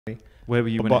Where were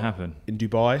you when it happened? In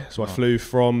Dubai. So I flew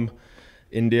from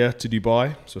India to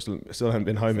Dubai. So I still haven't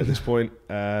been home at this point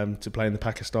to play in the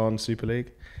Pakistan Super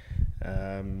League.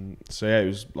 So yeah, it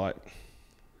was like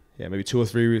maybe 2 or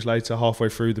 3 weeks later, halfway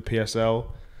through the PSL,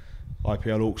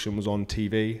 IPL auction was on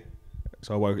TV.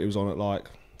 So it was on at like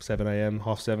 7 a.m,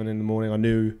 7:30 in the morning. I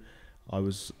knew I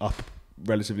was up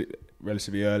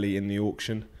relatively early in the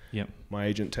auction. Yep. My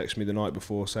agent texted me the night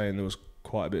before saying there was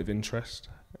quite a bit of interest.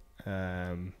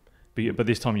 But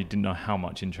this time you didn't know how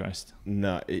much interest.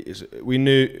 No,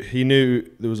 he knew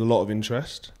there was a lot of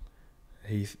interest.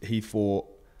 He thought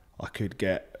I could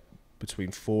get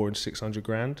between 400 and 600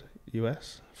 grand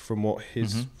US from what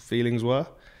his feelings were,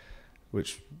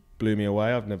 which blew me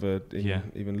away. I've never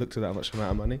even looked at that much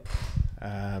amount of money.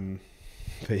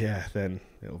 But yeah, then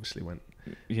it obviously went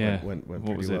what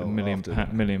pretty was it? well.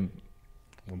 1.2 million.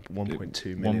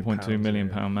 1.2 million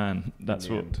pound man. That's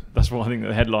what I think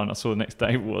the headline I saw the next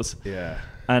day was. Yeah.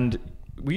 And